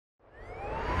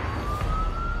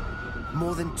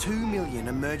More than 2 million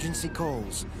emergency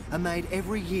calls are made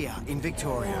every year in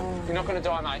Victoria. You're not going to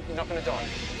die, mate. You're not going to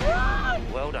die.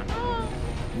 Well done.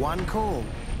 One call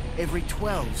every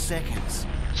 12 seconds.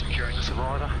 Securing the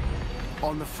survivor.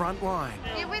 On the front line,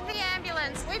 You're with the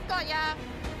ambulance. We've got ya.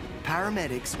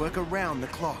 paramedics work around the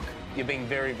clock, You're being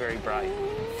very, very brave.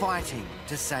 fighting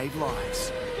to save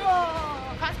lives.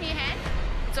 Pass me your hand.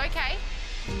 It's okay.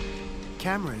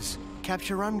 Cameras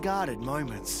capture unguarded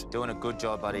moments Doing a good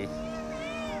job, buddy.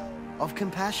 of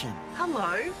compassion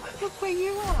Hello, look where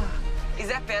you are. Is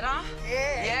that better?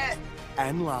 Yeah.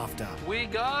 and laughter. We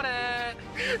got it.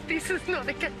 This is not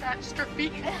a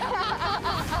catastrophe.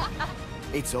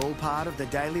 It's all part of the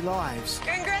daily lives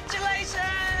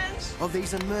Congratulations! of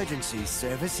these emergency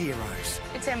service heroes.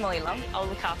 It's Emily, love. I'll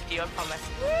look after you, I promise.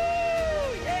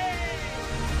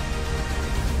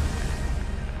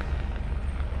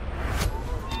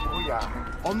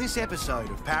 On this episode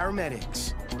of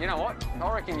Paramedics, You know what?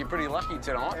 I reckon you're pretty lucky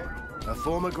tonight. a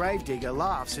former gravedigger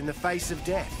laughs in the face of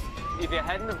death. If you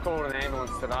hadn't have called an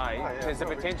ambulance today, there's a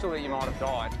potential that you might have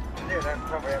died. I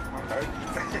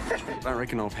don't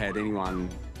reckon I've had anyone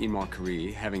in my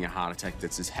career having a heart attack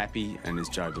that's as happy and as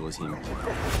jovial as him.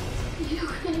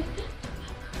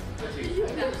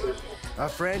 A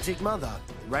frantic mother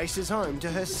races home to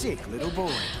her sick little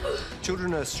boy.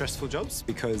 Children are stressful jobs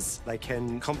because they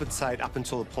can compensate up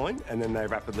until a point and then they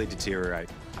rapidly deteriorate.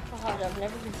 God, I've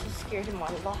never been so scared in my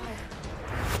life.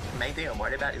 The main thing I'm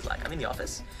worried about is, like, I'm in the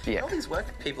office. Yeah. All these work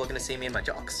people are going to see me in my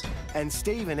jocks. And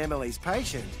Steve and Emily's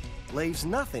patient leaves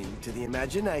nothing to the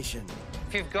imagination.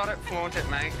 If you've got it, flaunt it,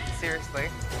 mate. Seriously.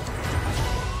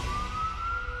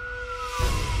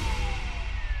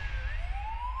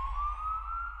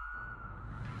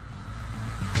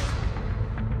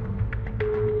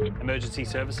 Emergency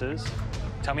services.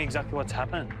 Tell me exactly what's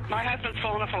happened. My husband's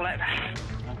fallen off a ladder.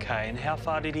 Okay, and how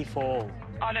far did he fall?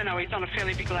 I don't know, he's on a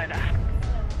fairly big ladder.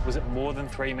 Was it more than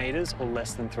 3 metres or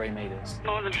less than 3 metres?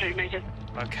 More than 2 metres.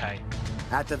 Okay.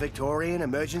 At the Victorian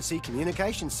Emergency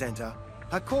Communications Centre,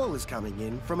 a call is coming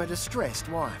in from a distressed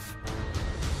wife.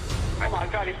 Oh my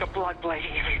God, he's got blood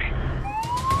bleeding everywhere.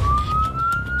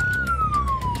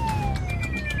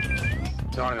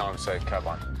 99%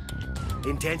 cover.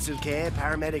 Intensive care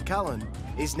paramedic Cullen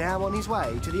is now on his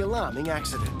way to the alarming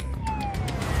accident.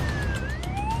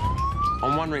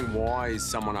 I'm wondering, why is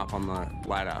someone up on the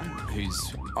ladder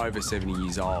who's over 70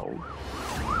 years old?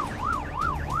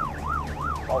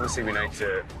 Obviously, we need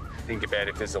to think about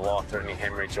if there's a life-threatening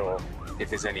hemorrhage or if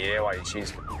there's any airway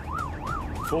issues.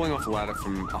 Falling off a ladder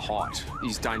from a height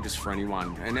is dangerous for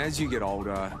anyone, and as you get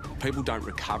older, people don't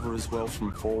recover as well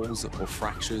from falls or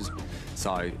fractures.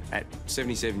 So at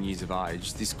 77 years of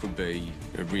age, this could be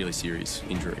a really serious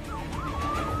injury.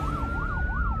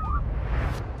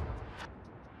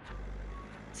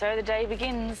 So the day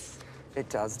begins. It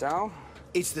does, Dal.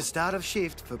 It's the start of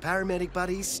shift for paramedic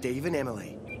buddies Steve and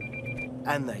Emily.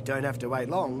 And they don't have to wait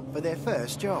long for their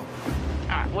first job. All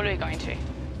right, what are we going to?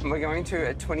 We're going to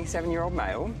a 27-year-old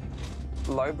male,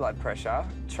 low blood pressure,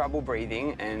 trouble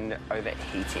breathing, and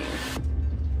overheating.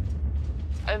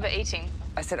 Overeating.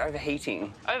 I said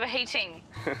overheating. Overheating.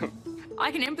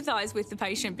 I can empathise with the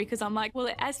patient because I'm like, well,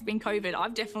 it has been COVID.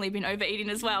 I've definitely been overeating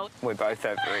as well. We're both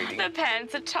overeating. The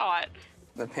pants are tight.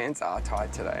 The pants are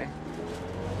tight today.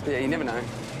 But yeah, you never know.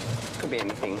 Could be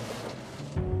anything.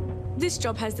 This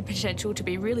job has the potential to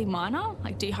be really minor,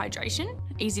 like dehydration,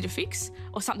 easy to fix,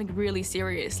 or something really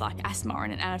serious like asthma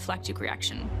and an anaphylactic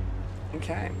reaction.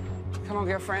 Okay. Come on,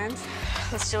 girlfriend.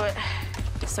 Let's do it.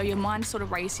 So your mind's sort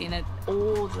of racing at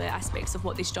all the aspects of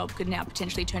what this job could now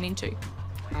potentially turn into.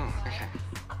 Oh, okay.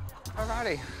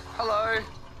 Alrighty. Hello.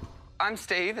 I'm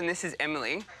Steve, and this is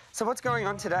Emily. So what's going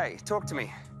on today? Talk to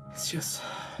me. It's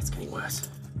getting worse.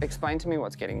 Explain to me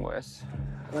what's getting worse.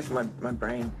 Like my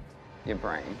brain. Your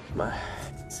brain.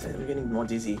 I'm getting more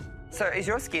dizzy. So is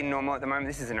your skin normal at the moment?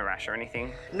 This isn't a rash or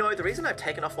anything? No, the reason I've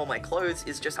taken off all my clothes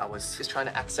is just I was just trying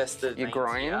to access the Your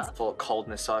groins? for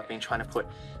coldness, so I've been trying to put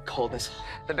coldness.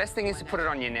 The best thing is to put it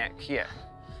on your neck, here.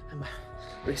 And my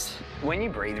wrist. When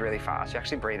you breathe really fast, you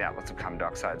actually breathe out lots of carbon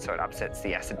dioxide, so it upsets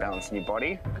the acid balance in your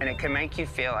body, and it can make you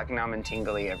feel like numb and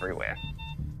tingly everywhere.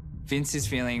 Vince is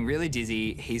feeling really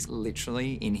dizzy. He's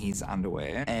literally in his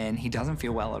underwear and he doesn't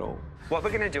feel well at all. What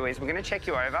we're going to do is we're going to check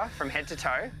you over from head to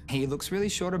toe. He looks really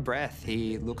short of breath.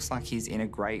 He looks like he's in a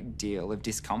great deal of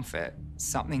discomfort.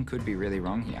 Something could be really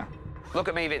wrong here. Look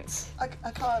at me, Vince. I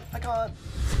can't.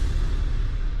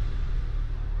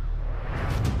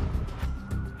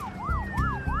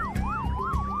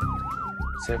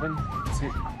 7,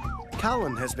 6.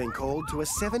 Cullen has been called to a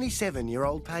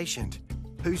 77-year-old patient.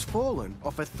 who's fallen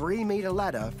off a 3-metre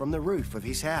ladder from the roof of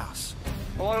his house.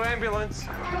 Hello, ambulance.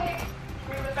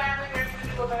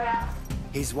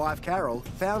 His wife, Carol,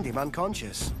 found him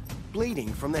unconscious, bleeding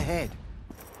from the head.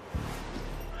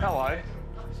 Hello.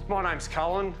 My name's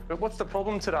Cullen, but what's the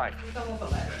problem today?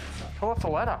 Come off the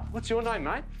ladder. What's your name,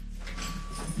 mate?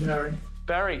 Barry.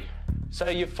 Barry. So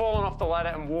you've fallen off the ladder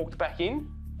and walked back in?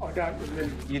 I don't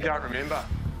remember. You don't remember?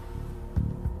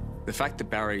 The fact that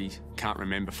Barry can't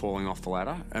remember falling off the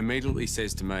ladder immediately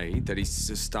says to me that he's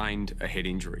sustained a head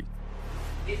injury.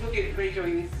 He's looking at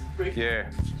redoing this roof. Yeah.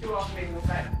 Too often in the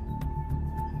back.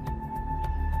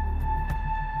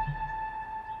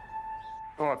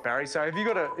 All right, Barry. So have you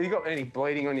got any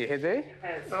bleeding on your head there?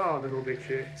 Oh, a little bit,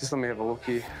 yeah. Just let me have a look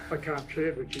here. I can't see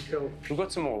it, but you tell. We've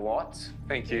got some more lights.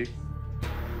 Thank you.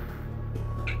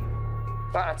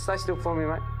 Stay still for me,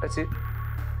 mate. That's it.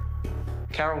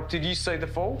 Carol, did you see the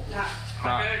fall? No.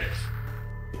 I heard it.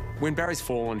 When Barry's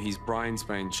fallen, his brain's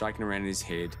been shaken around in his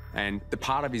head, and the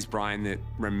part of his brain that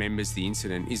remembers the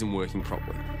incident isn't working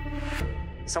properly.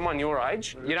 Someone your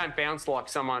age, you don't bounce like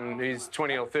someone who's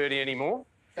 20 or 30 anymore.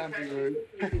 Don't be rude.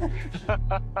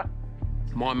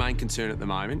 My main concern at the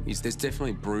moment is there's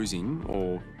definitely bruising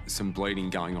or some bleeding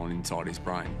going on inside his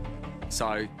brain.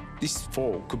 So this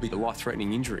fall could be a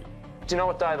life-threatening injury. Do you know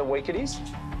what day of the week it is?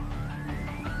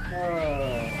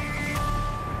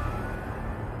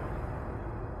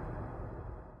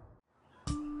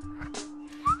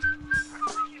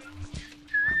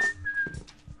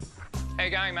 How you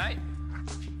going, mate?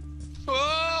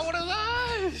 Oh, what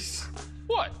are those?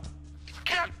 What?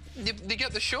 You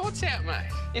got the shorts out,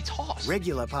 mate. It's hot.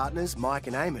 Regular partners Mike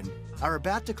and Eamon are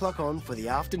about to clock on for the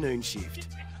afternoon shift.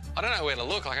 I don't know where to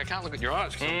look. Like, I can't look at your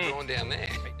eyes because I'm drawn down there.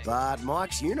 But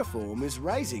Mike's uniform is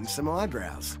raising some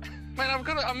eyebrows. Mate,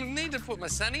 I need to put my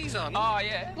sunnies on. Oh,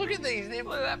 yeah. Look at these.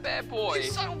 Look at that bad boy.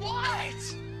 It's so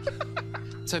white.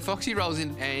 So Foxy rolls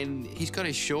in and he's got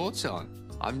his shorts on.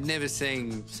 I've never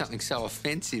seen something so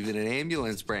offensive in an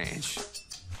ambulance branch.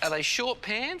 Are they short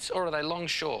pants or are they long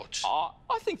shorts? Oh,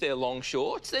 I think they're long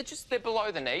shorts. They're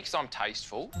below the knee because I'm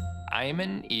tasteful.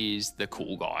 Eamon is the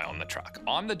cool guy on the truck.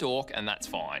 I'm the dork and that's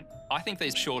fine. I think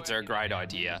these shorts are a great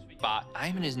idea, but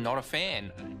Eamon is not a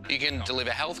fan. You can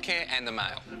deliver healthcare and the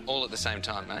mail all at the same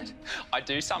time, mate. I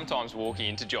do sometimes walking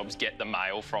into jobs, get the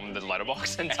mail from the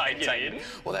letterbox and take it in.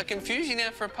 Well, they'll confuse you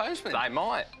now for a postman. They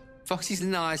might. Foxy's a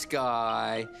nice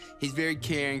guy. He's very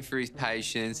caring for his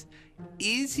patients.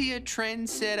 Is he a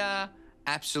trendsetter?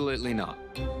 Absolutely not.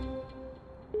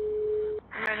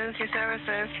 Emergency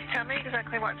services. Tell me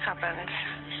exactly what's happened.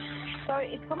 So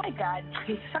it's for my dad.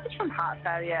 He suffers from heart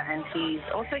failure and he's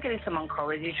also getting some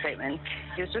oncology treatment.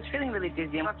 He was just feeling really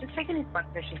dizzy and I've just taken his blood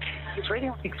pressure. He's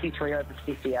reading 63 over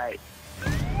 58.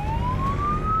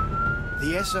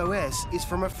 The SOS is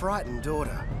from a frightened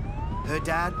daughter. Her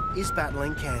dad is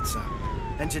battling cancer,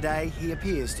 and today he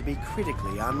appears to be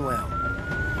critically unwell.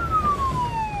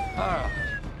 Oh,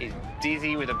 he's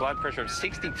dizzy with a blood pressure of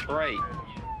 63.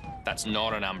 That's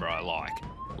not a number I like.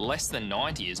 Less than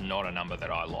 90 is not a number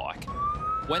that I like.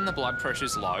 When the blood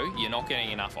pressure's low, you're not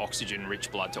getting enough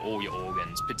oxygen-rich blood to all your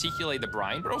organs, particularly the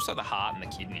brain, but also the heart and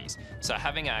the kidneys. So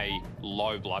having a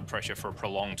low blood pressure for a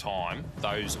prolonged time,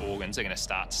 those organs are going to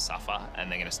start to suffer and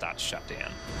they're going to start to shut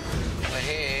down. We're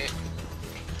here.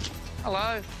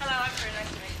 Hello. Hello, I'm very nice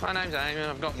to meet you. My name's Eamon.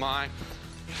 I've got Mike.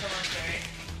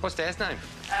 What's Dad's name?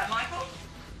 Michael?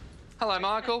 Hello,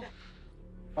 Michael.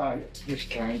 I just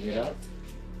can't get up.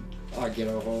 I get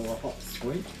over all the hot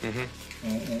sweat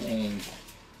and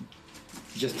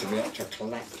just about to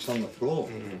collapse on the floor.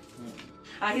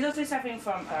 He's also suffering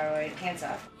from thyroid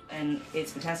cancer and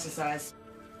it's metastasised.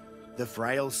 The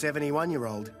frail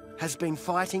 71-year-old has been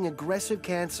fighting aggressive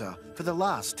cancer for the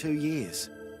last 2 years.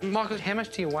 Michael, how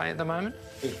much do you weigh at the moment?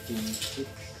 56.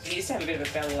 He used to have a bit of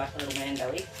a belly, like a little man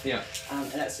belly. Yeah.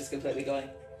 And that's just completely gone.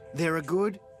 There are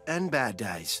good and bad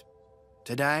days.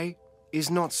 Today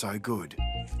is not so good.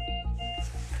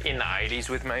 In the 80s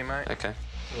with me, mate. Okay.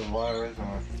 It's low, isn't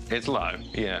it? It's low,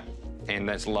 yeah. And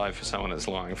that's low for someone that's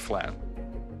lying flat.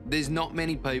 There's not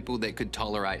many people that could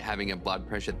tolerate having a blood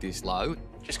pressure this low.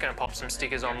 Just going to pop some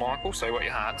stickers on Michael, see what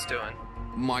your heart's doing.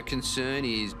 My concern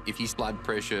is if his blood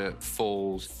pressure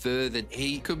falls further,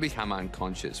 he could become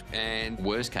unconscious and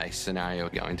worst case scenario,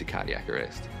 go into cardiac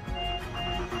arrest.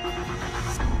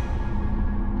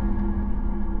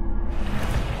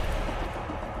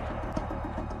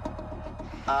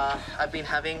 I've been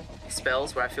having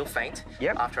spells where I feel faint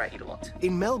after I eat a lot.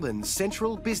 In Melbourne's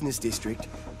central business district,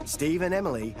 Steve and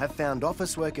Emily have found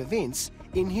office worker Vince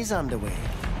in his underwear.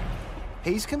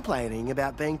 He's complaining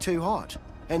about being too hot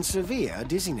and severe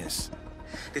dizziness.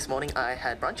 This morning I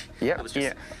had brunch. Yep, It was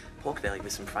just pork belly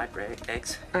with some fried bread,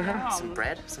 eggs, some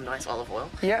bread, some nice olive oil.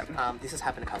 Yep. This has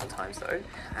happened a couple of times though.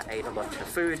 I ate a lot of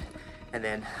food and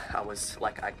then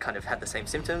I kind of had the same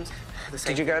symptoms.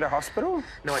 Did you go to hospital?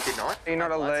 No, I did not. Are you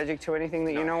not allergic to anything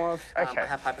that you know of? Okay. I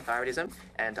have hypothyroidism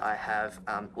and I have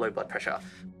low blood pressure.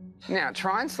 Now,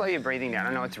 try and slow your breathing down.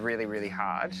 I know it's really, really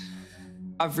hard.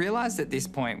 I've realised at this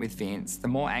point with Vince, the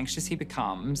more anxious he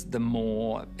becomes, the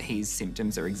more his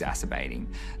symptoms are exacerbating.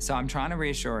 So I'm trying to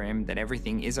reassure him that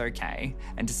everything is okay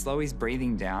and to slow his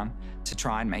breathing down to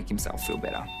try and make himself feel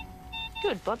better.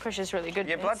 Good. Blood pressure's really good.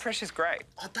 Your blood pressure's great.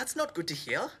 Oh, that's not good to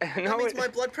hear. No, that means my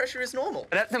blood pressure is normal.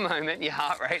 But at the moment, your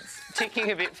heart rate's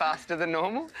ticking a bit faster than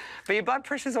normal, but your blood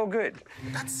pressure's all good.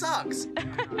 That sucks.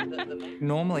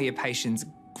 Normally, a patient's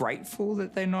grateful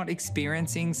that they're not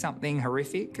experiencing something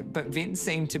horrific, but Vince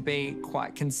seemed to be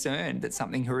quite concerned that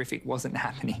something horrific wasn't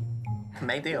happening. The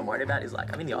main thing I'm worried about is,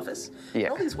 like, I'm in the office. Yeah.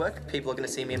 All these work people are going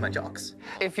to see me in my jocks.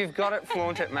 If you've got it,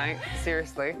 flaunt it, mate.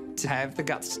 Seriously. To have the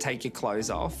guts to take your clothes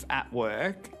off at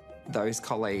work, those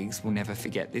colleagues will never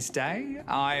forget this day.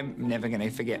 I'm never going to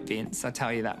forget Vince, I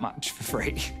tell you that much for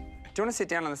free. Do you want to sit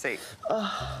down on the seat?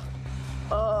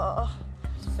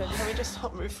 So can we just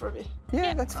not move for a bit?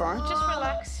 Yeah, that's fine. Just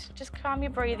relax. Just calm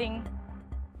your breathing.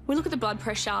 We look at the blood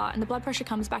pressure and the blood pressure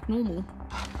comes back normal.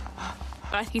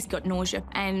 But he's got nausea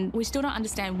and we still don't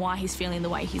understand why he's feeling the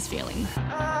way he's feeling.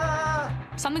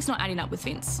 Something's not adding up with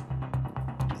Vince.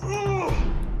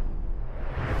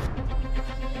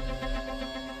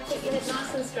 Keep your head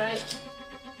nice and straight.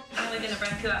 I'm only going to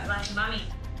break you out like mummy.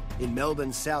 In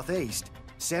Melbourne's southeast,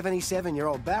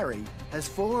 77-year-old Barry has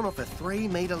fallen off a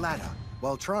 3-metre ladder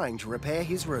while trying to repair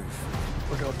his roof.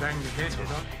 Look, I banged your head, did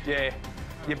I? Yeah,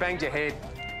 you banged your head.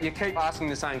 You keep asking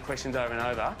the same questions over and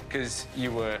over because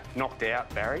you were knocked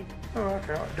out, Barry. Oh,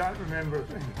 OK, I don't remember a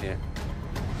thing. Yeah.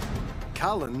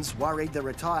 Cullen's worried the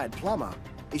retired plumber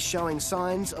is showing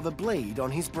signs of a bleed on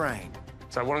his brain.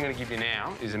 So what I'm going to give you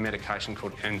now is a medication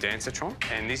called ondansetron,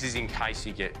 and this is in case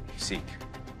you get sick.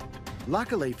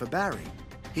 Luckily for Barry,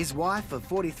 his wife of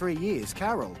 43 years,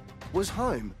 Carol, was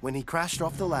home when he crashed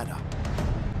off the ladder.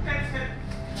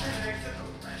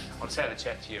 I'll just have a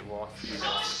chat to your wife.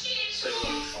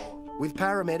 With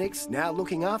paramedics now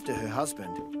looking after her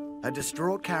husband, a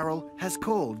distraught Carol has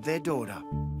called their daughter.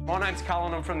 My name's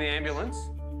Cullen, I'm from the ambulance,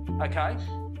 OK?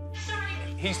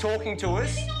 He's talking to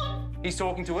us. He's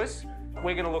talking to us.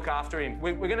 We're going to look after him.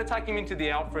 We're going to take him into the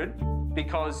Alfred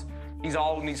because he's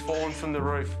old and he's fallen from the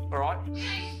roof, all right?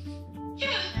 Yeah,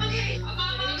 okay.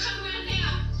 I'm gonna come around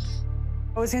now.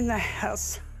 I was in the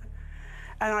house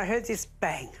and I heard this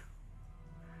bang.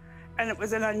 And it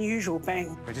was an unusual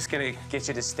bang. We're just going to get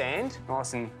you to stand,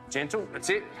 nice and gentle. That's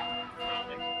it.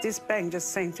 This bang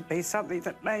just seemed to be something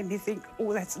that made me think,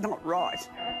 oh, that's not right.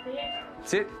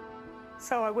 That's it.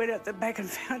 So I went out the back and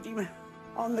found him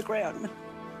on the ground.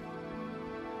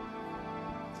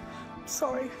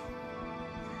 Sorry.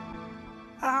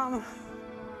 And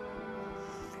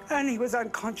he was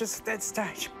unconscious at that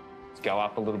stage. Let's go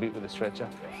up a little bit with the stretcher.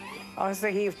 I was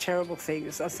thinking of terrible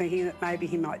things. I was thinking that maybe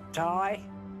he might die.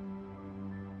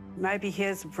 Maybe he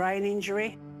has a brain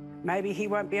injury. Maybe he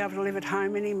won't be able to live at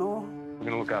home anymore. We're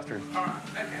going to look after him. All right,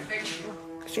 OK, thank you.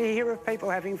 Do you hear of people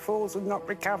having falls and not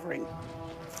recovering?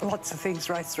 Lots of things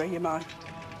race through your mind.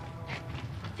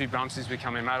 A few bumps as we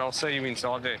come in, mate. I'll see you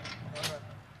inside there.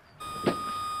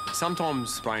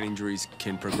 Sometimes brain injuries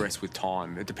can progress with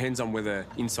time. It depends on whether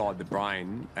inside the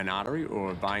brain an artery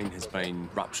or a vein has been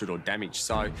ruptured or damaged.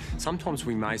 So sometimes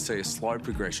we may see a slow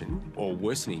progression or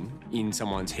worsening in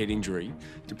someone's head injury,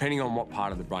 depending on what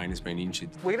part of the brain has been injured.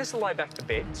 We're going to lay back to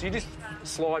bed, so you just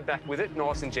slide back with it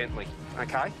nice and gently,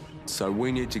 OK? So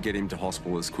we need to get him to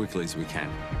hospital as quickly as we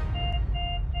can.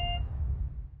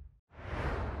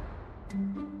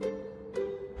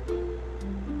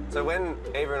 So when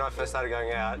Eva and I first started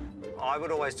going out, I would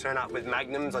always turn up with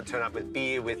Magnums, I'd turn up with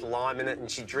beer with lime in it,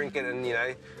 and she'd drink it, and, you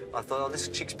know, I thought, oh, this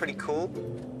chick's pretty cool.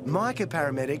 Micah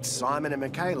paramedics Simon and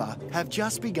Michaela have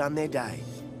just begun their day.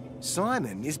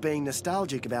 Simon is being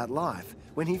nostalgic about life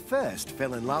when he first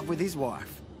fell in love with his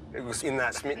wife. It was in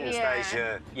that smitten stage,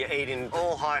 you're eating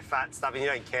all high-fat stuff, and you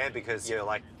don't care because you're,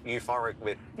 like, euphoric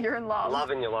with... You're in love.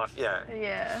 Loving your life, yeah.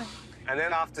 Yeah. And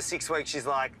then after 6 weeks, she's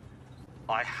like,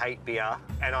 I hate beer,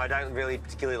 and I don't really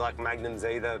particularly like Magnums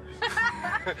either.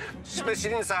 But she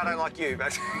didn't say I don't like you,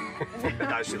 but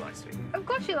no, she likes me. Of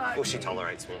course she likes Well, she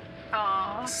tolerates me.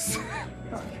 Aw.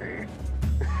 Not true.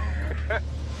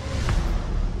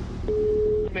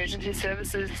 Emergency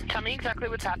services. Tell me exactly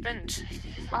what's happened.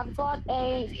 I've got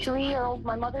a 3-year-old.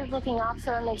 My mother's looking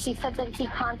after him, and she said that she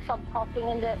can't stop coughing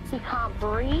and that she can't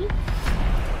breathe.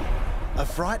 A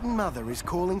frightened mother is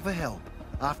calling for help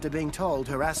after being told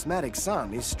her asthmatic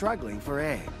son is struggling for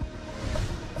air.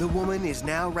 The woman is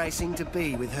now racing to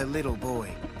be with her little boy,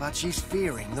 but she's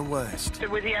fearing the worst. So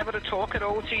was he able to talk at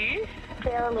all to you?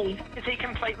 Barely. Is he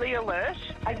completely alert?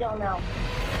 I don't know.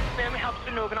 Family Helps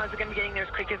and Organisers are going to be getting there as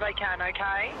quick as they can,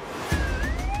 okay?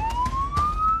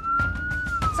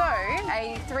 So,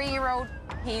 a 3-year-old,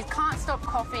 he can't stop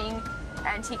coughing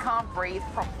and he can't breathe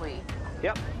properly.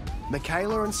 Yep.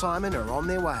 Michaela and Simon are on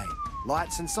their way.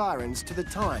 Lights and sirens to the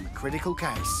time-critical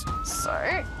case. So,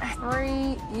 a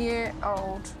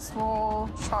 3-year-old small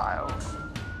child.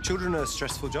 Children are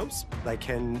stressful jobs. They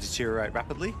can deteriorate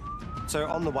rapidly. So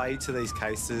on the way to these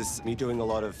cases, you're doing a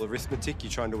lot of arithmetic.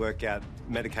 You're trying to work out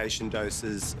medication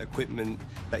doses, equipment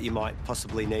that you might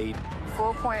possibly need.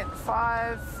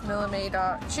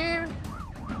 4.5mm tube.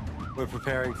 We're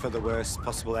preparing for the worst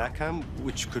possible outcome,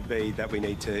 which could be that we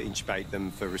need to intubate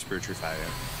them for respiratory failure.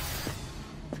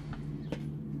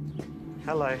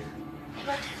 Hello.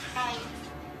 Hi.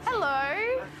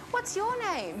 Hello. What's your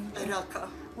name? Rocco.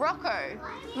 Rocco.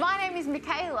 My name is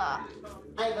Michaela.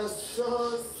 I was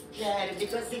so scared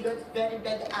because he got very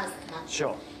bad asthma.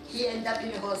 Sure. He ended up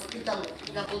in the hospital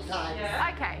a couple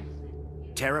times. Okay.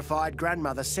 Terrified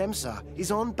grandmother Semsa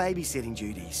is on babysitting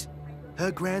duties.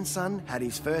 Her grandson had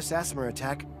his first asthma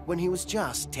attack when he was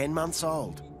just 10 months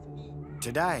old.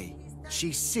 Today,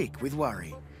 she's sick with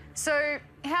worry. So,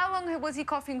 how long was he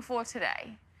coughing for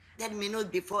today? 10 minutes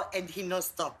before and he no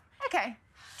stop. Okay.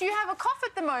 Do you have a cough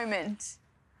at the moment?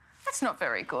 That's not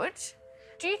very good.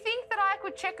 Do you think that I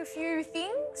could check a few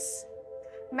things?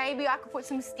 Maybe I could put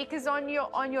some stickers on your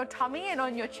tummy and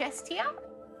on your chest here?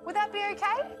 Would that be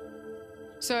okay?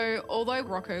 So, although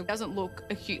Rocco doesn't look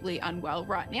acutely unwell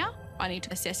right now, I need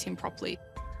to assess him properly.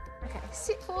 Okay,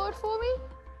 sit forward for me.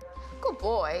 Good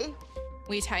boy.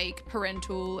 We take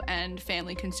parental and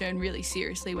family concern really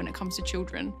seriously when it comes to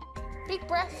children. Big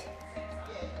breath.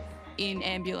 In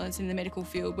ambulance, in the medical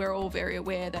field, we're all very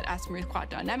aware that asthma is quite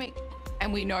dynamic,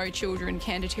 and we know children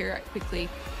can deteriorate quickly.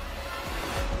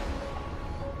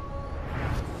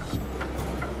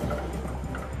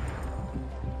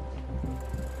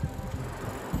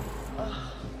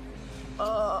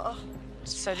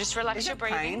 So just relax your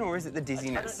breathing. Pain or is it the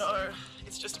dizziness? I don't know.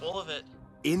 It's just all of it.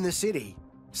 In the city,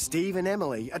 Steve and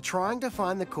Emily are trying to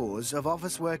find the cause of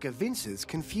office worker Vince's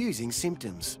confusing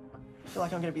symptoms. I feel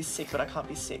like I'm going to be sick, but I can't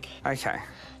be sick. Okay.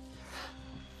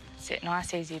 Sit,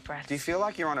 nice, easy breath. Do you feel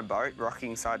like you're on a boat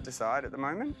rocking side to side at the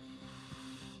moment?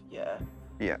 Yeah.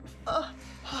 Yeah.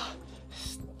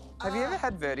 Have you ever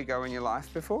had vertigo in your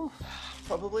life before?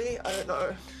 Probably. I don't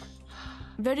know.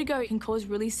 Vertigo can cause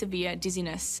really severe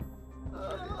dizziness.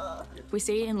 We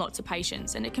see it in lots of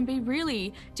patients, and it can be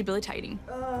really debilitating.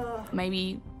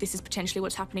 Maybe this is potentially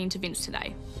what's happening to Vince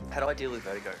today. How do I deal with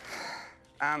vertigo?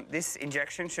 This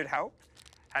injection should help.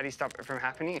 How do you stop it from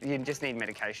happening? You just need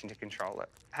medication to control it.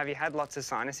 Have you had lots of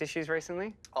sinus issues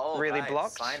recently? Oh, really right.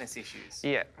 blocked? Sinus issues.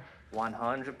 Yeah.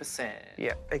 100%.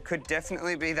 Yeah, it could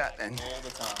definitely be that then. All the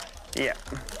time. Yeah.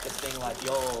 Just being like,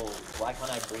 yo, why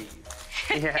can't I breathe?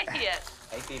 Yeah. Yeah.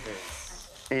 Hay fever.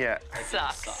 Yeah.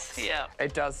 Sucks. Yeah.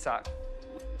 It does suck.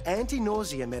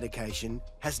 Anti-nausea medication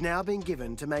has now been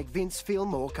given to make Vince feel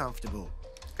more comfortable.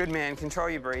 Good man, control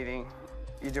your breathing.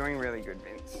 You're doing really good,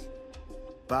 Vince.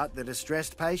 But the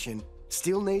distressed patient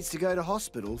still needs to go to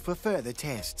hospital for further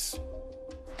tests.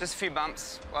 Just a few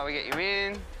bumps while we get you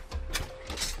in.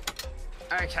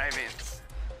 Okay, Vince.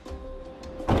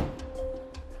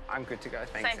 I'm good to go,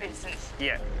 thanks. Same distance.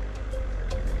 Yeah.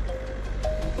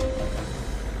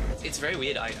 It's very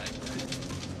weird. It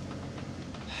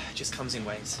just comes in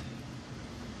waves.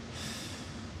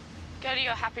 Go to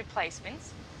your happy place,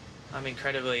 Vince. I'm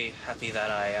incredibly happy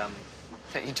that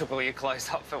That you took all your clothes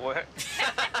off at work.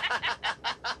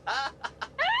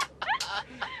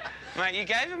 Mate, you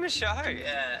gave him a show.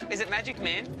 Yeah. Is it Magic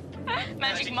Man?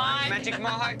 Magic Mike. Magic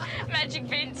Mike. Magic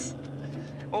Vince.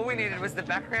 All we needed was the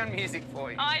background music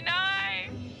for you. I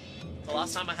know. The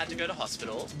last time I had to go to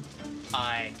hospital,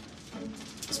 I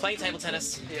was playing table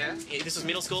tennis. Yeah? This was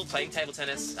middle school, playing table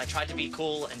tennis. I tried to be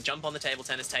cool and jump on the table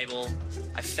tennis table.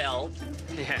 I fell,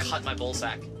 cut my ball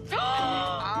sack. Oh,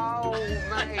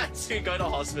 I mate. had to go to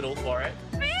hospital for it.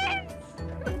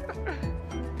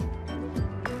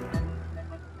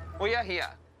 We are here.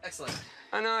 Excellent.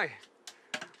 I know.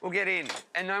 We'll get in.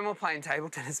 And no more playing table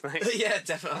tennis, mate. Yeah,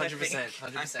 definitely, 100%.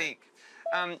 100%. I think.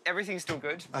 Everything's still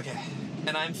good? Okay.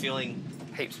 And I'm feeling...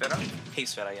 Heaps better?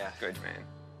 Heaps better, yeah. Good, man.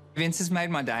 Vince has made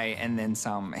my day and then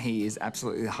some. He is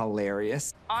absolutely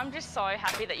hilarious. I'm just so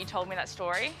happy that you told me that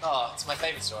story. Oh, it's my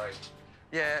favourite story.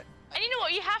 Yeah. And you know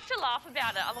what? You have to laugh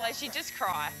about it, otherwise you just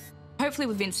cry. Hopefully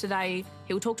with Vince today,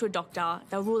 he'll talk to a doctor.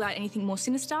 They'll rule out anything more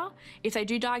sinister. If they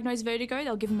do diagnose vertigo,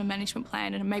 they'll give him a management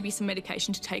plan and maybe some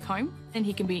medication to take home, and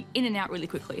he can be in and out really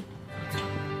quickly.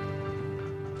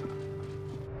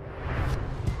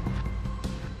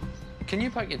 Can you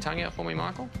poke your tongue out for me,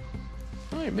 Michael?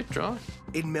 Oh, you're a bit dry.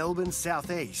 In Melbourne's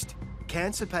southeast,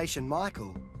 cancer patient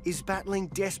Michael is battling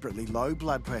desperately low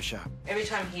blood pressure. Every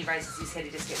time he raises his head, he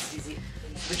just gets dizzy.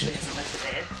 He literally hasn't left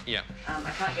the bed. Yeah.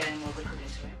 I can't get any more liquid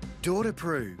into him. Daughter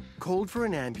Prue called for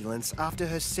an ambulance after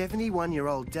her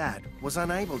 71-year-old dad was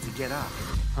unable to get up.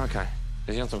 Okay.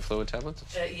 Is he on some fluid tablets?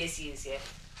 Yes, he is, yeah.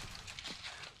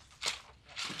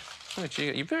 Oh,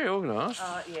 gee, you're very organised.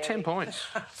 Yeah. 10 points.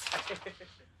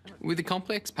 With a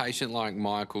complex patient like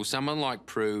Michael, someone like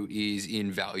Prue is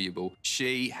invaluable.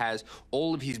 She has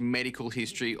all of his medical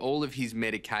history, all of his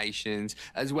medications,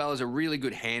 as well as a really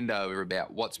good handover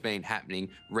about what's been happening,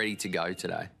 ready to go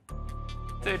today.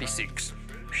 36.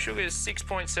 Sugar's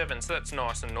 6.7, so that's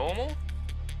nice and normal.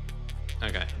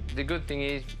 Okay. The good thing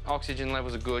is oxygen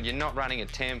levels are good. You're not running a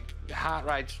temp. Heart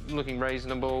rate's looking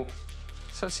reasonable.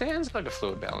 So it sounds like a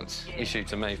fluid balance issue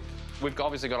to me. We've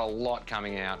obviously got a lot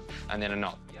coming out and then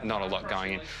not a lot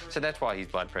going in. So that's why his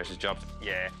blood pressure's dropped.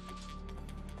 Yeah.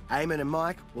 Eamon and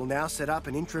Mike will now set up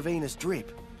an intravenous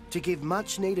drip to give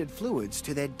much-needed fluids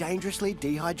to their dangerously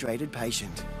dehydrated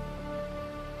patient.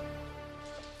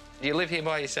 Do you live here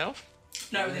by yourself?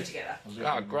 No, we live together.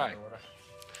 Oh, great.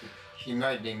 She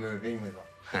made me move in with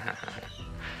her.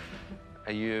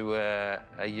 Are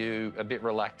you a bit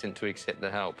reluctant to accept the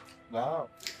help? No.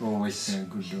 Always a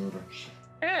good daughter.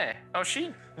 Yeah. Oh,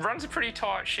 she runs a pretty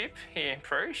tight ship here,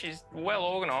 Prue. She's well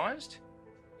organised.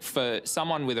 For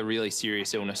someone with a really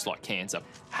serious illness like cancer,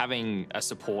 having a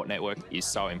support network is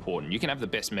so important. You can have the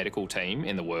best medical team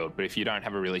in the world, but if you don't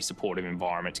have a really supportive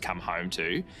environment to come home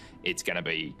to, it's going to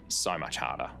be so much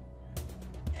harder.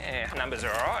 Yeah, numbers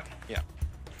are all right. Yeah.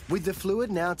 With the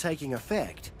fluid now taking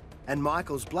effect and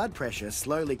Michael's blood pressure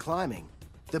slowly climbing,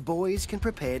 the boys can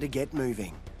prepare to get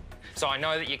moving. So I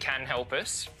know that you can help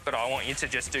us, but I want you to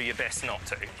just do your best not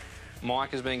to. Mike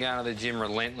has been going to the gym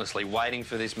relentlessly, waiting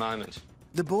for this moment.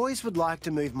 The boys would like to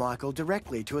move Michael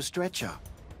directly to a stretcher,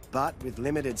 but with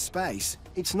limited space,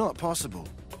 it's not possible.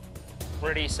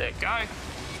 Ready, set, go.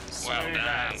 Well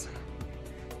done.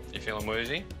 You feeling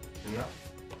woozy? Yeah.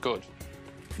 Good.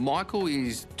 Michael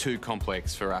is too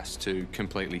complex for us to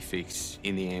completely fix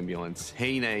in the ambulance.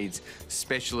 He needs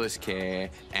specialist care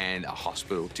and a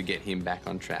hospital to get him back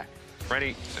on track.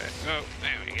 Ready, set, go.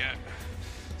 There we go.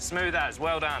 Smooth as,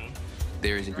 well done.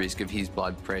 There is a risk of his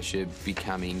blood pressure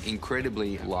becoming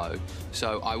incredibly low,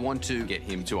 so I want to get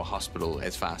him to a hospital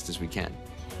as fast as we can.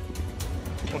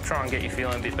 We'll try and get you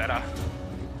feeling a bit better.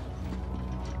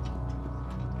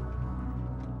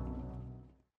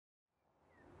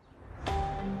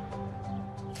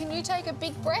 Can you take a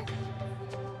big breath?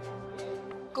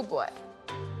 Good boy.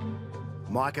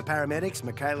 Micah paramedics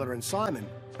Michaela and Simon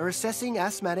are assessing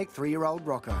asthmatic 3-year-old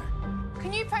Rocco.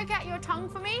 Can you poke out your tongue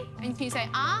for me? And can you say,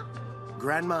 ah?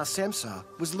 Grandma Semsa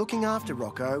was looking after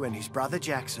Rocco and his brother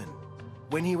Jackson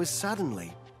when he was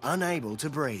suddenly unable to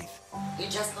breathe. He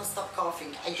just don't stop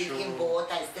coughing. I give him water,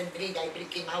 I stand breathe, I bring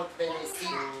him out when I see.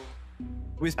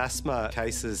 With asthma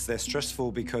cases, they're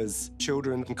stressful because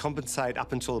children can compensate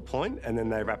up until a point and then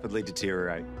they rapidly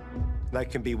deteriorate. They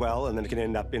can be well and then can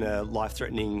end up in a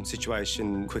life-threatening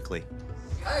situation quickly.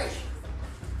 Hey,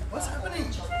 what's happening?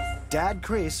 Dad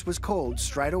Chris was called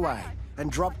straight away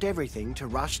and dropped everything to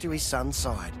rush to his son's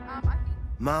side.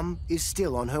 Mum is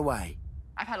still on her way.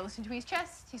 I've had a listen to his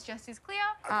chest. His chest is clear.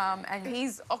 And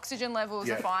his oxygen levels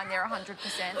are fine. They're 100%.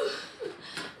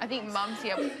 I think Mum's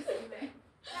here.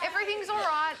 Everything's all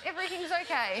right. Everything's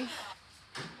okay.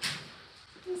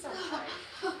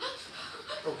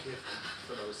 Okay.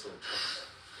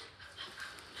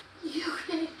 You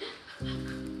okay?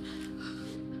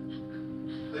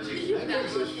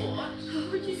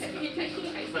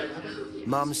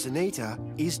 Mum Sunita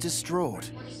is distraught.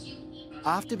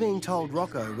 After being told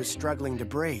Rocco was struggling to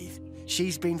breathe,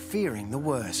 she's been fearing the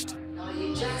worst.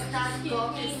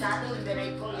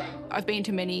 I've been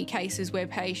to many cases where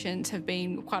patients have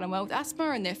been quite unwell with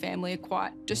asthma and their family are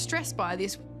quite distressed by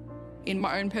this. In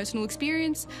my own personal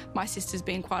experience, my sister's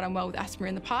been quite unwell with asthma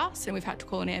in the past and we've had to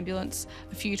call an ambulance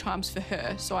a few times for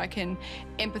her, so I can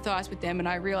empathise with them and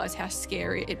I realise how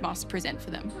scary it must present for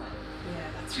them.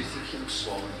 Do you think he was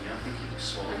swallowing? Yeah, I think he was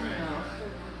swallowing.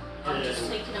 I'm just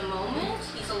taking a moment.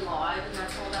 He's alive and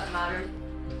that's all that matters.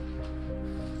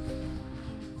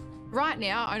 Right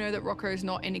now, I know that Rocco's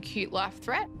not an acute life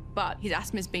threat, but his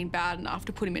asthma's been bad enough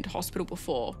to put him into hospital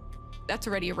before. That's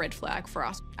already a red flag for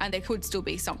us, and there could still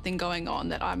be something going on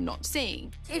that I'm not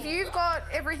seeing. If you've got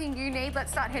everything you need,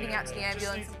 let's start heading out to the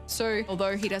ambulance. So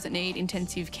although he doesn't need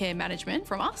intensive care management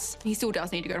from us, he still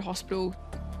does need to go to hospital.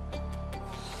 God,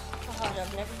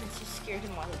 I've never been so scared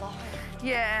in my life.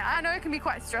 Yeah, I know it can be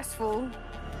quite stressful.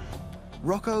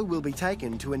 Rocco will be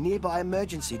taken to a nearby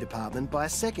emergency department by a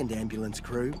second ambulance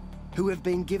crew who have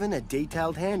been given a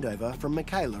detailed handover from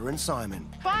Michaela and Simon.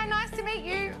 Bye, nice to meet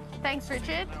you. Thanks,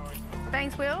 Richard.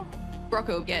 Thanks, Will.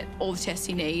 Rocco will get all the tests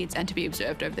he needs and to be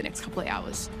observed over the next couple of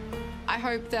hours. I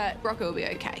hope that Rocco will be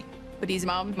okay, but his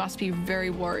mum must be very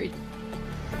worried.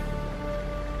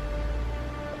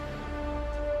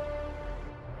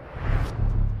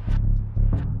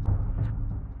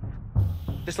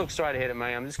 Just look straight ahead at me.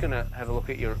 I'm just going to have a look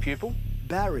at your pupil.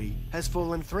 Barry has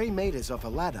fallen 3 metres off a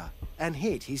ladder and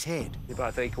hit his head. They're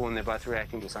both equal and they're both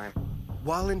reacting the same.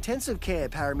 While intensive care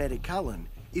paramedic Cullen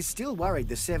is still worried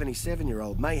the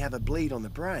 77-year-old may have a bleed on the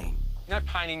brain. No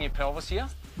pain in your pelvis here?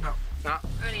 No. No.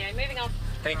 Anyway, moving on.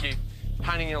 Thank you.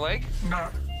 Pain in your leg? No.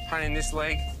 Pain in this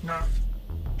leg? No.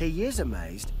 He is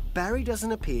amazed Barry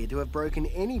doesn't appear to have broken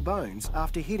any bones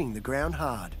after hitting the ground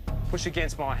hard. Push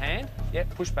against my hand.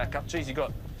 Yep, push back up. Geez, you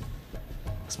got...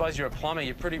 I suppose you're a plumber.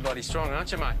 You're pretty bloody strong,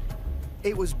 aren't you, mate?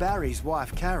 It was Barry's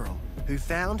wife, Carol, who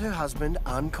found her husband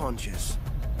unconscious.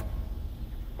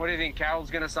 What do you think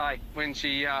Carol's going to say when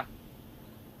she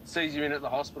sees you in at the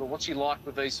hospital? What's she like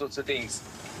with these sorts of things?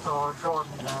 Oh, it drives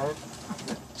me mad.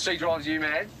 She drives you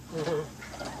mad?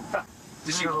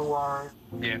 Does she... Never worry.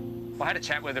 Yeah. I had a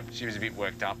chat with her. She was a bit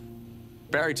worked up.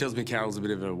 Barry tells me Carol's a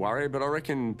bit of a worry, but I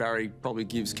reckon Barry probably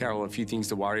gives Carol a few things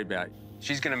to worry about.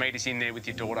 She's going to meet us in there with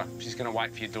your daughter. She's going to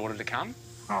wait for your daughter to come.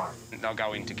 Right. And they'll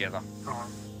go in together. Right.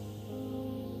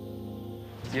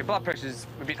 Your blood pressure's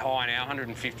a bit high now,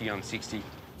 150 on 60.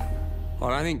 I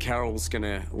don't think Carol's going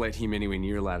to let him anywhere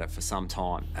near a ladder for some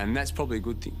time, and that's probably a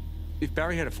good thing. If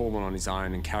Barry had fallen on his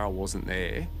own and Carol wasn't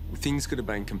there, things could have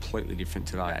been completely different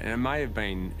today, and it may have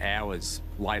been hours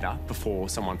later before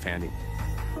someone found him.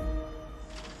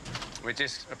 We're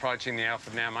just approaching the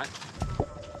Alfred now, mate.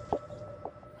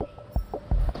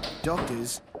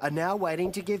 Doctors are now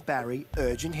waiting to give Barry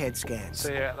urgent head scans.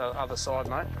 See you out the other side,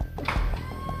 mate.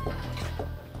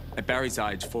 At Barry's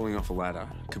age, falling off a ladder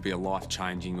could be a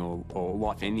life-changing or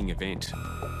life-ending event.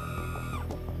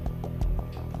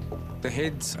 The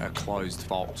head's a closed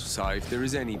vault, so if there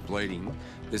is any bleeding,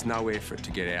 there's nowhere for it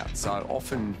to get out. So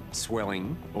often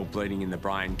swelling or bleeding in the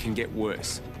brain can get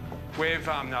worse. We've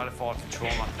notified for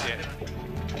trauma, yeah.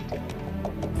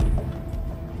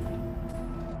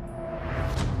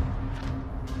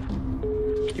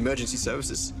 Emergency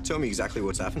services. Tell me exactly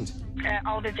what's happened. An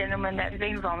older gentleman that's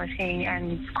been vomiting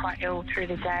and quite ill through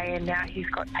the day, and now he's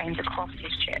got pains across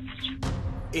his chest.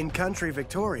 In country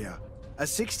Victoria, a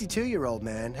 62-year-old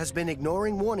man has been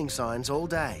ignoring warning signs all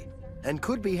day and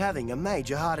could be having a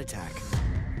major heart attack.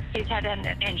 He's had an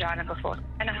angina before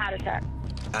and a heart attack.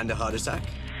 And a heart attack?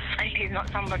 And he's not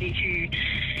somebody who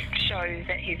shows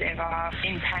that he's ever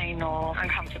in pain or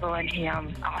uncomfortable, and he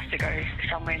asked to go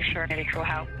somewhere for medical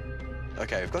help.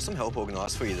 Okay, we've got some help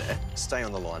organised for you there. Stay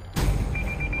on the line.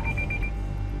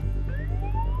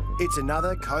 It's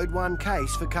another Code 1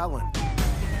 case for Cullen.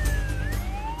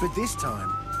 But this time,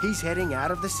 he's heading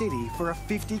out of the city for a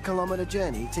 50-kilometre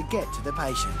journey to get to the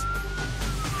patient.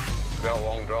 Got a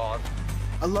long drive.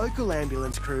 A local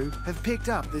ambulance crew have picked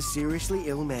up this seriously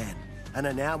ill man and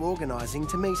are now organising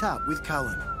to meet up with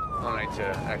Cullen. I need to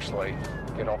actually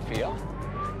get off here.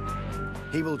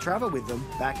 He will travel with them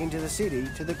back into the city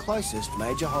to the closest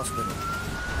major hospital.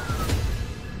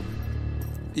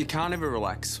 You can't ever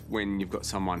relax when you've got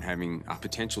someone having a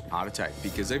potential heart attack,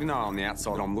 because even though on the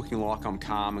outside I'm looking like I'm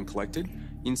calm and collected,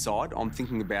 inside I'm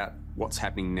thinking about what's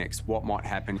happening next, what might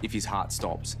happen if his heart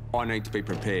stops. I need to be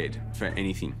prepared for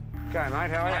anything. Okay,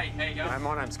 mate, how are you? Hey, how you going? Hey,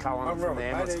 my name's Cullen. I'm from the Robert,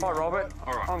 ambulance. mate. Hi, Robert.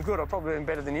 All right. I'm good. I've probably been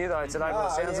better than you, though, today, by the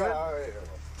sounds of it.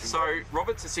 So,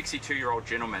 Robert's a 62-year-old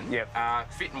gentleman,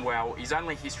 fit and well. His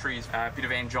only history is a bit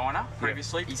of angina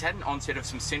previously. He's had an onset of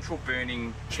some central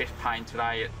burning chest pain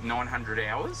today at 900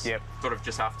 hours, sort of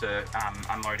just after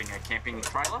unloading a camping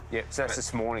trailer. So that's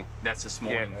this morning. That's this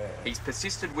morning. He's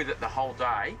persisted with it the whole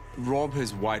day. Rob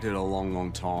has waited a long,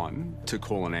 long time to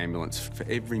call an ambulance. For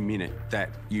every minute that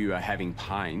you are having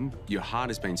pain, your heart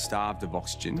has been starved of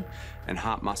oxygen and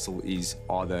heart muscle is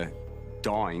either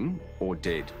dying or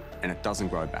dead, and it doesn't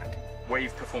grow back.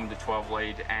 We've performed a 12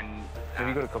 lead and... Have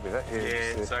you got a copy of that?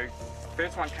 Yeah, so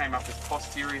first one came up as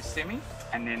posterior STEMI,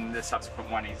 and then the subsequent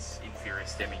one is inferior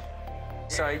STEMI.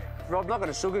 So, Rob, not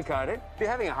going to sugarcoat it. If you're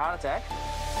having a heart attack...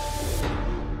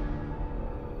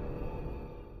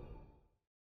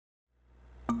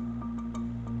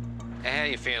 How are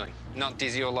you feeling? Not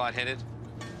dizzy or lightheaded?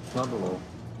 Not at all.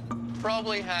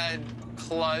 Probably had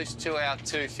close to our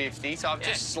 250, so I've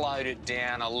just slowed it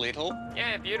down a little.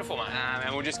 Yeah, beautiful, mate.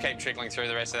 And we'll just keep trickling through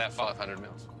the rest of that 500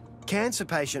 mils. Cancer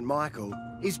patient Michael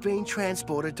is being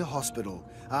transported to hospital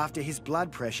after his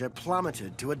blood pressure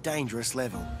plummeted to a dangerous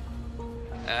level.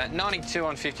 92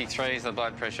 on 53 is the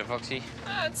blood pressure, Foxy.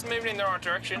 It's moving in the right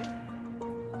direction.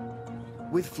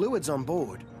 With fluids on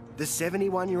board, the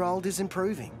 71-year-old is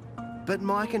improving. But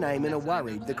Mike and Eamon are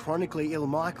worried the chronically ill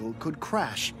Michael could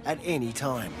crash at any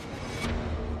time.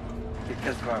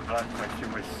 Because my blood pressure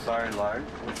was so low,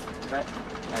 was that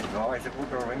advisable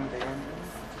to ring the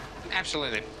ambulance?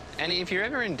 Absolutely. And if you're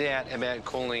ever in doubt about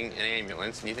calling an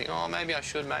ambulance and you think, oh, maybe I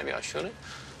should, maybe I shouldn't,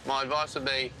 my advice would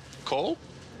be call.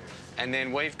 And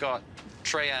then we've got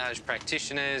triage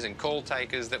practitioners and call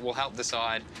takers that will help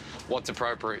decide what's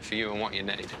appropriate for you and what you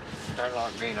need. Don't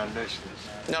like being on nuisance.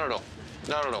 Not at all.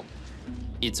 Not at all.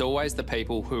 It's always the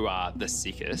people who are the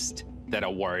sickest that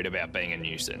are worried about being a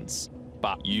nuisance.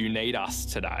 But you need us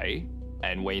today,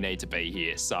 and we need to be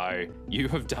here. So you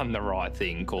have done the right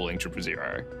thing calling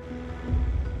 000.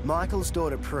 Michael's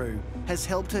daughter Prue has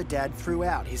helped her dad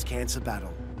throughout his cancer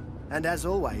battle. And as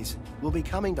always, will be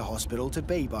coming to hospital to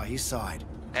be by his side.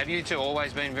 Have you two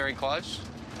always been very close?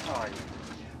 Oh,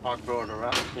 yeah. I brought her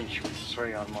up when she was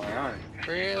 3 on my own.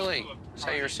 Really? So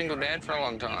you're a single dad for a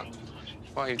long time?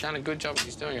 Well, you've done a good job.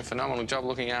 He's doing a phenomenal job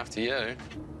looking after you.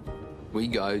 We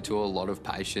go to a lot of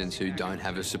patients who don't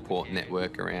have a support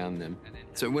network around them.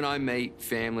 So when I meet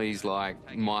families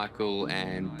like Michael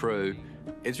and Prue,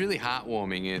 it's really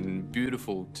heartwarming and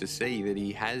beautiful to see that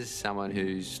he has someone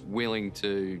who's willing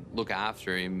to look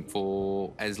after him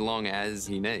for as long as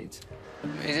he needs.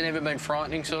 Has it ever been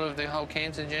frightening, sort of, the whole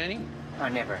cancer journey? I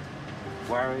never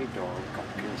worried or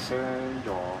got concerned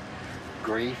or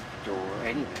griefed or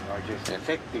anything. I just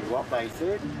accepted what they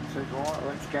said and said, all right,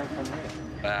 let's go from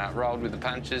there. Rolled with the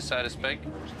punches, so to speak?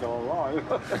 I'm still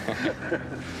alive.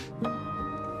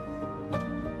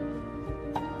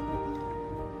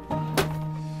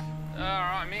 All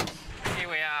right, Mick, here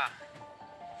we are.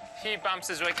 A few bumps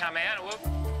as we come out.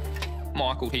 Whoop.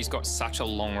 Michael, he's got such a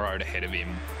long road ahead of him.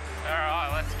 All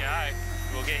right, let's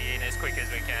go. We'll get you in as quick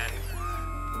as we can.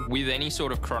 With any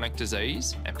sort of chronic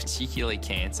disease, and particularly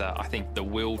cancer, I think the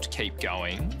will to keep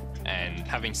going and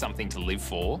having something to live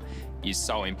for is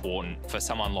so important. For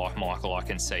someone like Michael, I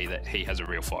can see that he has a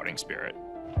real fighting spirit.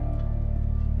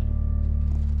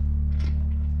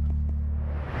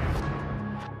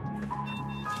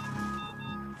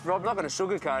 Rob, not going to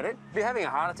sugarcoat it. If you're having a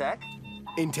heart attack.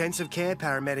 Intensive care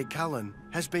paramedic Cullen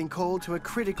has been called to a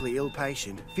critically ill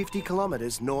patient 50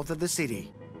 kilometres north of the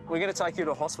city. We're going to take you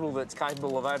to a hospital that's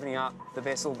capable of opening up the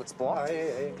vessel that's blocked,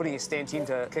 putting a stent in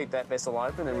to keep that vessel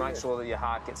open and make sure that your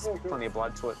heart gets plenty of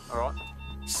blood to it, all right?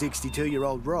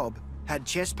 62-year-old Rob had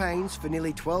chest pains for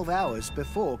nearly 12 hours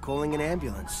before calling an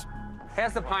ambulance.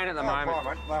 How's the pain at the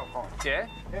moment? Yeah?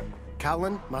 Yep.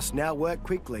 Cullen must now work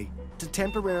quickly to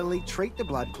temporarily treat the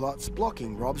blood clots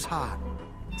blocking Rob's heart.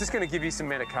 Just going to give you some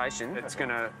medication. It's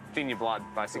going to thin your blood,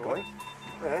 basically.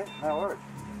 Yeah, no worries.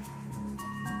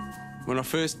 When I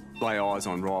first lay eyes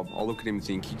on Rob, I look at him and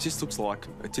think he just looks like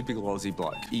a typical Aussie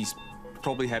bloke. He's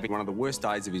probably having one of the worst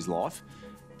days of his life,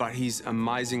 but he's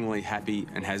amazingly happy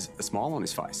and has a smile on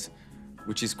his face,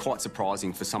 which is quite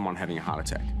surprising for someone having a heart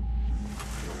attack.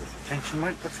 Attention,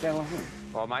 mate, what's going on?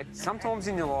 Well, mate, sometimes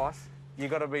in your life,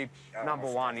 you've got to be number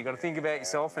one. You've got to think about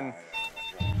yourself, and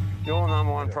you're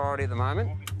number one priority at the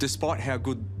moment. Despite how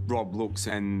good Rob looks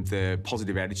and the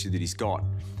positive attitude that he's got,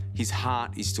 his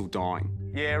heart is still dying.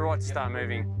 Yeah, right to start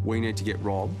moving. We need to get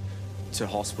Rob to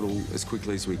hospital as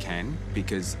quickly as we can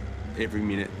because every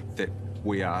minute that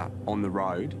we are on the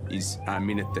road is a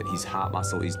minute that his heart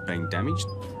muscle is being damaged.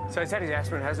 So he's had his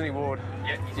aspirin, hasn't he, Ward?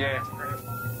 Yeah.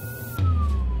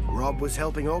 Rob was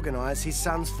helping organise his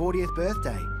son's 40th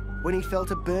birthday when he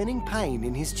felt a burning pain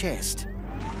in his chest.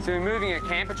 So you're moving a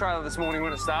camper trailer this morning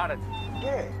when it started?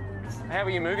 Yeah. How were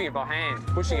you moving it by hand,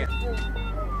 pushing it?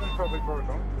 Probably brought it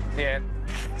on. Yeah.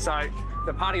 So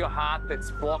the part of your heart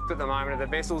that's blocked at the moment are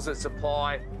the vessels that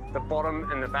supply the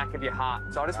bottom and the back of your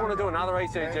heart. So I just want to do another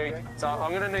ECG. Okay. So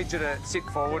I'm going to need you to sit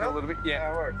forward a little bit.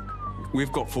 Yeah.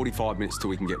 We've got 45 minutes till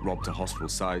we can get Rob to hospital.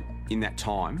 So in that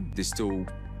time, there's still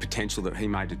potential that he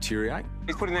may deteriorate.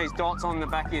 He's putting these dots on the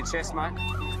back of your chest, mate.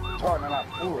 Tighten it up.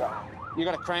 You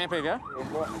got a cramp, have you?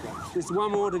 Just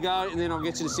one more to go, and then I'll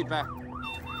get you to sit back.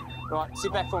 Right,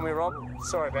 sit back for me, Rob.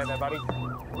 Sorry about that, buddy.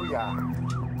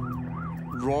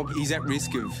 Rob, he's at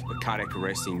risk of cardiac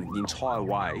arresting the entire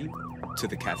way up to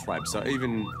the cath lab. So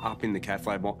even up in the cath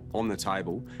lab on the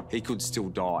table, he could still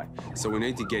die. So we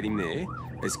need to get him there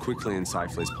as quickly and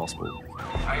safely as possible.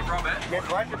 Hey, Robert. Yes,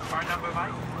 mate. Phone number,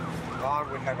 mate? I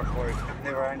wouldn't have a clue.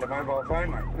 Never owned a mobile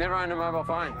phone, mate. Never owned a mobile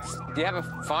phone. Do you have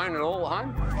a phone at all at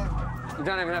home? You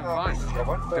don't even have a phone?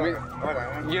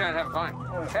 I don't. You don't have a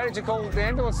phone? How did you call the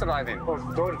ambulance today then?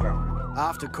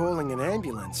 After calling an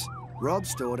ambulance,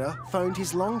 Rob's daughter phoned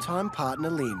his longtime partner,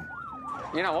 Lynn.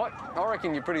 You know what? I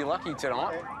reckon you're pretty lucky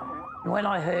tonight. When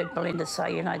I heard Belinda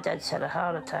say, you know, Dad's had a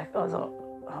heart attack, I thought,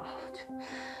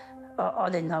 I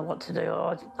didn't know what to do.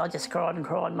 I just cried and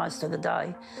cried most of the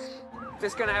day.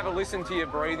 Just going to have a listen to your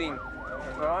breathing,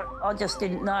 right? I just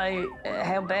didn't know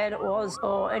how bad it was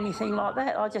or anything like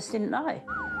that. I just didn't know.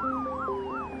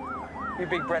 You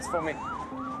big breaths for me.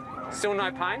 Still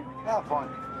no pain? No, fine.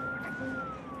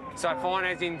 So fine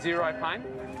as in zero pain?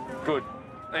 Good.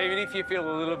 Even if you feel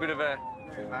a little bit of that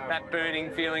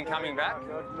burning feeling coming back?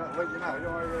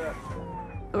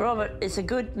 Robert is a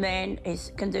good man. He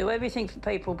can do everything for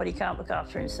people, but he can't look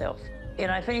after himself. You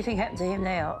know, if anything happened to him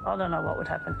now, I don't know what would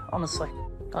happen, honestly.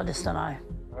 I just don't know.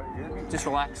 Just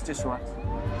relax, just relax.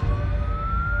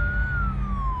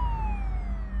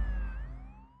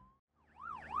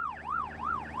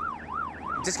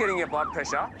 Just getting your blood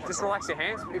pressure. Just relax your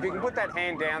hands. If you can put that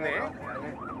hand down there,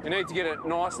 you need to get it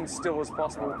nice and still as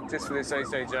possible, just for this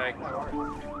ECG.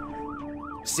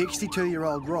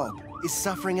 62-year-old Rob is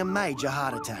suffering a major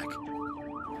heart attack.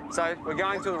 So we're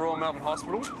going to the Royal Melbourne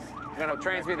Hospital. We're going to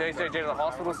transmit the ECG to the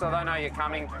hospital so they know you're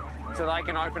coming, so they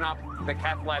can open up the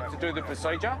cath lab to do the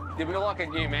procedure. You'll be like a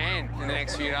new man in the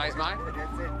next few days, mate.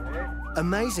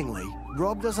 Amazingly,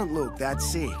 Rob doesn't look that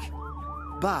sick.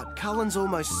 But Cullen's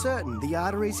almost certain the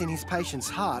arteries in his patient's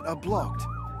heart are blocked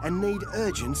and need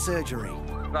urgent surgery.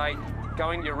 They go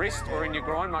in your wrist or in your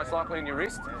groin, most likely in your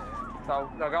wrist.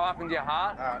 So they'll go up into your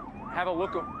heart, have a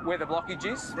look at where the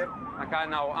blockage is. Okay,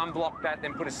 and they'll unblock that,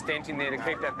 then put a stent in there to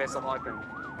keep that vessel open.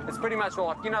 It's pretty much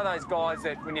like, you know those guys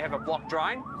that when you have a blocked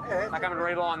drain, they come and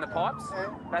reline the pipes?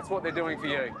 That's what they're doing for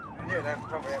you. Yeah, that's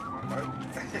probably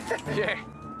happened. Yeah.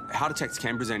 Heart attacks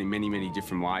can present in many, many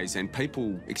different ways, and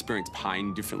people experience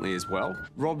pain differently as well.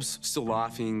 Rob's still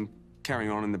laughing, carrying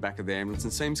on in the back of the ambulance,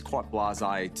 and seems quite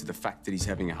blasé to the fact that he's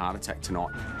having a heart attack tonight.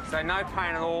 So no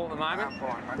pain at all at the moment?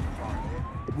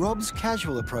 Rob's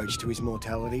casual approach to his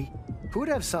mortality could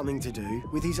have something to do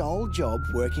with his old job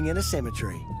working at a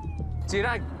cemetery. So you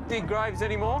don't dig graves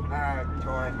anymore? No,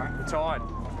 retired, mate. Retired.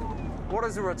 What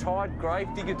does a retired grave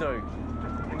digger do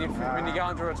when you go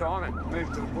into retirement? Move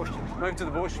to the bush. Move to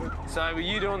the bush. So were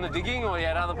you doing the digging or you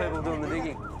had other people doing the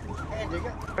digging? Hand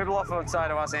digger. People often say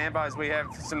to us Ambos, we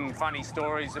have some funny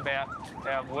stories about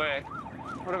our work.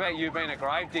 What about you being a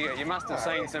grave digger? You must have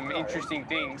seen some interesting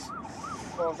things.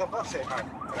 Well, as a boss there, mate.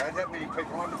 That many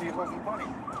people want to be wasn't funny.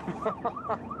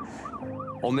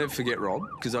 I'll never forget Rob,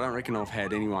 because I don't reckon I've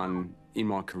had anyone in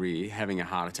my career having a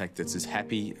heart attack that's as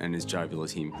happy and as jovial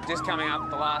as him. Just coming up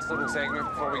the last little segment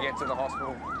before we get to the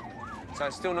hospital. So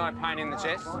still no pain in the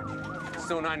chest?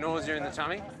 Still no nausea in the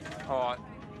tummy? All right.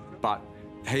 But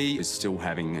he is still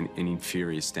having an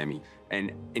inferior STEMI.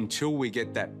 And until we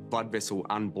get that blood vessel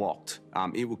unblocked,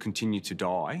 it will continue to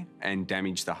die and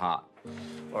damage the heart.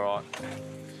 All right.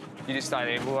 You just stay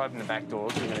there. We'll open the back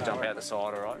doors. We're going to jump out the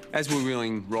side, all right? As we're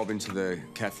wheeling Rob into the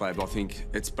cath lab, I think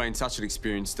it's been such an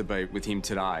experience to be with him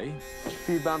today. A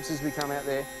few bumps as we come out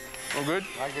there. All good?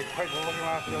 I get people looking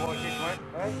after you like this, mate.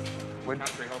 Hey?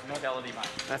 Country hospitality, mate.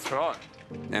 That's right.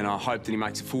 And I hope that he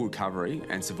makes a full recovery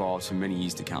and survives for many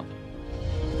years to come.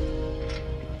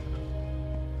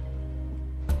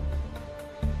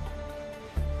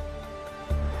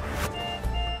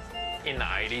 In the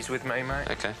 80s with me, mate.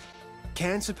 Okay.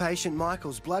 Cancer patient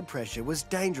Michael's blood pressure was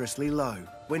dangerously low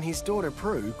when his daughter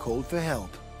Prue called for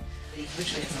help. He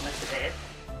literally hasn't left the bed.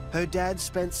 Her dad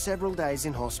spent several days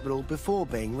in hospital before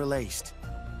being released.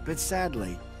 But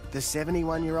sadly, the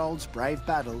 71-year-old's brave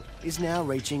battle is now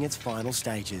reaching its final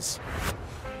stages.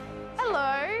 Hello.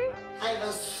 I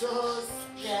was so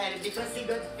scared because he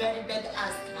got very bad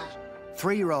asthma.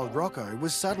 3-year-old Rocco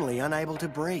was suddenly unable to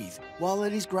breathe while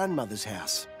at his grandmother's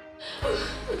house.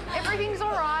 Everything's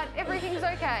all right. Everything's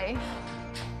okay.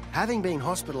 Having been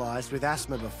hospitalised with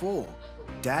asthma before,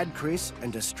 Dad Chris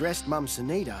and distressed Mum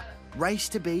Sunita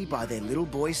raced to be by their little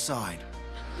boy's side.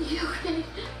 You okay?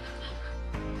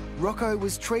 Rocco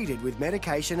was treated with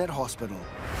medication at hospital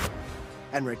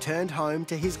and returned home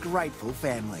to his grateful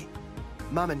family.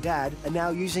 Mum and Dad are now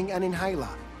using an inhaler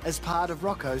as part of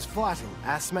Rocco's vital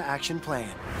asthma action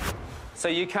plan. So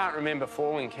you can't remember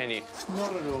falling, can you?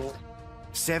 Not at all.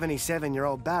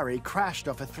 77-year-old Barry crashed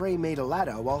off a 3-metre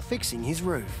ladder while fixing his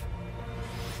roof.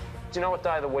 Do you know what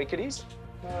day of the week it is?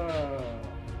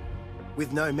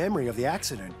 With no memory of the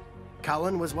accident,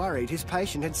 Cullen was worried his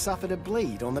patient had suffered a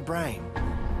bleed on the brain.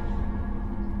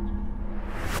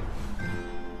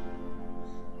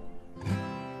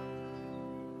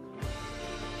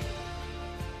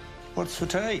 What's for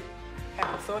tea?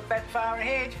 Haven't thought that far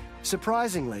ahead.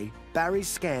 Surprisingly, Barry's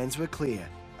scans were clear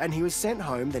and he was sent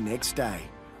home the next day.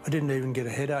 I didn't even get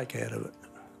a headache out of it,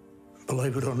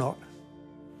 believe it or not.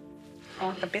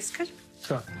 Want a biscuit?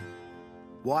 So,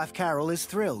 Wife Carol is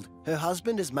thrilled. Her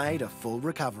husband has made a full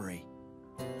recovery.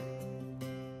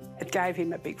 It gave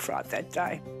him a big fright that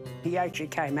day. He actually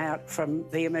came out from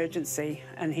the emergency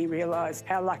and he realised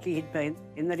how lucky he'd been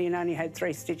in that he'd only had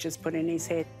 3 stitches put in his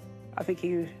head. I think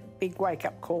he was a big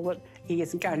wake-up call that he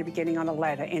isn't going to be getting on a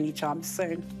ladder anytime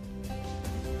soon.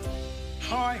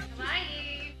 Hi.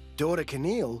 Daughter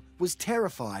Keneal was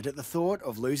terrified at the thought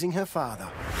of losing her father.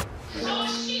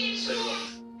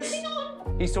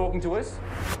 He's talking to us.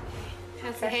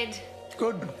 How's the head?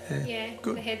 Good. Yeah,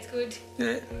 good. The head's good.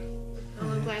 Yeah. Oh,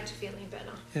 I'm glad you're feeling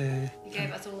better. Yeah. You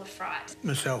gave us all a fright.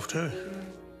 Myself too.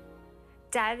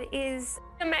 Dad is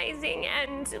amazing,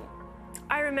 and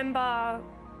I remember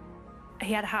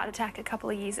he had a heart attack a couple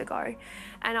of years ago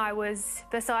and I was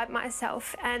beside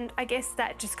myself, and I guess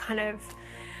that just kind of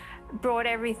brought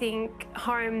everything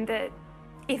home that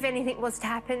if anything was to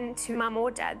happen to Mum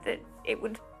or Dad, that it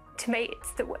would, to me,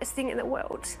 it's the worst thing in the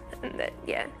world, and that,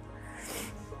 yeah.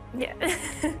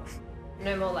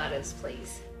 No more ladders,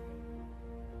 please.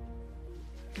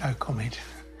 No comment.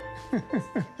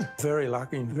 Very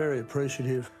lucky and very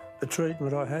appreciative of the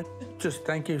treatment I had. Just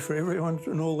thank you for everyone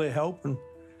and all their help and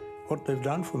what they've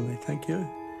done for me. Thank you.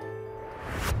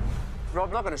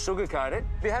 Rob, not going to sugarcoat it.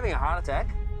 If you're having a heart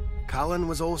attack. Cullen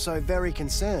was also very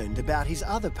concerned about his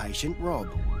other patient, Rob.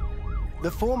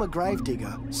 The former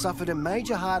gravedigger suffered a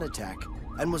major heart attack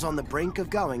and was on the brink of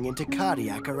going into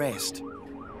cardiac arrest.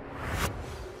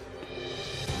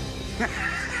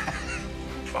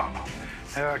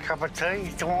 Have a cup of tea,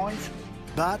 Twines?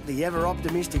 But the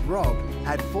ever-optimistic Rob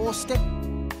had 4 steps.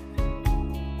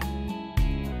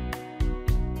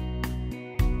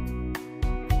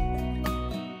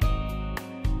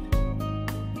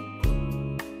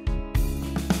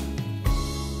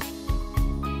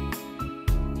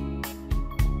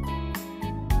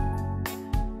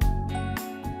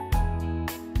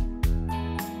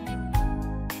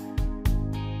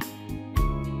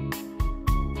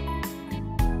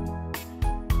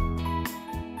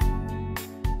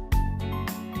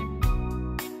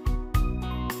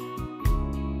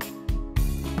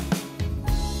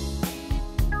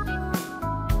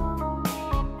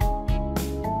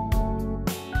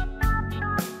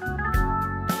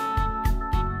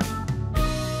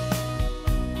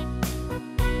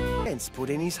 put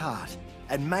in his heart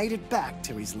and made it back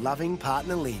to his loving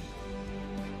partner Lynn.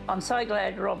 I'm so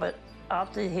glad Robert,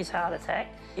 after his heart attack,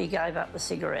 he gave up the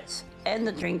cigarettes and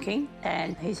the drinking,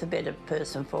 and he's a better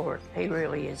person for it. He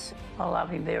really is. I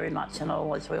love him very much and I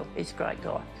always will. He's a great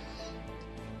guy.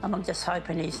 And I'm just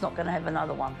hoping he's not going to have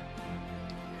another one.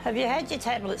 Have you had your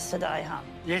tablets today, hon?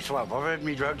 Yes, love. I've had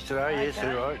my drugs today, Okay. yes,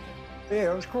 you're right.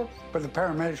 Yeah, it was cool. But the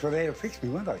paramedics were there to fix me,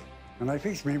 weren't they? And they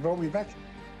fixed me and brought me back.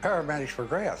 Paramedics for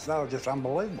grouse, they were just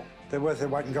unbelievable. They're worth their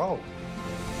weight in gold.